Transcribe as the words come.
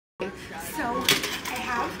So I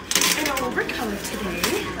have an all over color today.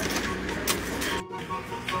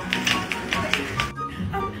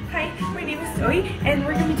 Hi, my name is Zoe, and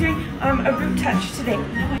we're gonna be doing a root touch today.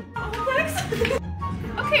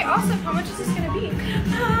 Okay, awesome. How much is this gonna be?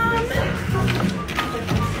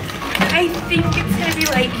 I think it's gonna be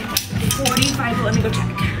like 45, but let me go check.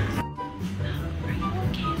 Are you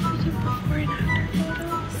okay if we do before and after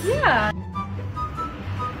photos? Yeah.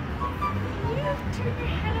 Can you turn your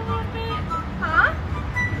head a little bit? Huh?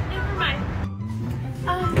 Never mind.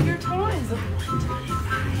 Your total is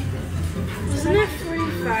 125. Wasn't it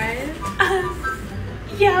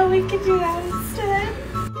 45? Yeah, we could do that instead.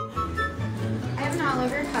 I have an all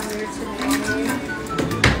over color today.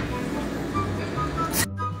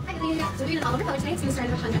 So we're doing an all over color today. It's going to start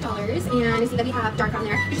at $100, and I see that we have dark on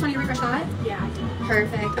there. You just want to refresh that? Yeah, I do.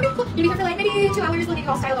 Perfect. Okay, cool. You'll be here for like maybe 2 hours. We'll get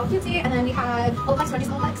you all styled, all cutesy, and then we have Olaplex. Want to do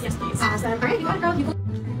some Olaplex? Yes, please. Awesome. All right, you got it, girl. You go.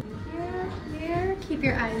 Here. Keep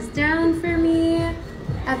your eyes down for me.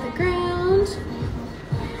 At the ground.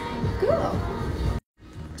 Cool.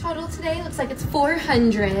 Total today looks like it's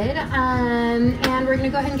 400. And we're gonna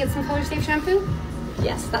go ahead and get some Color Safe shampoo.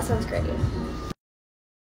 Yes, that sounds great.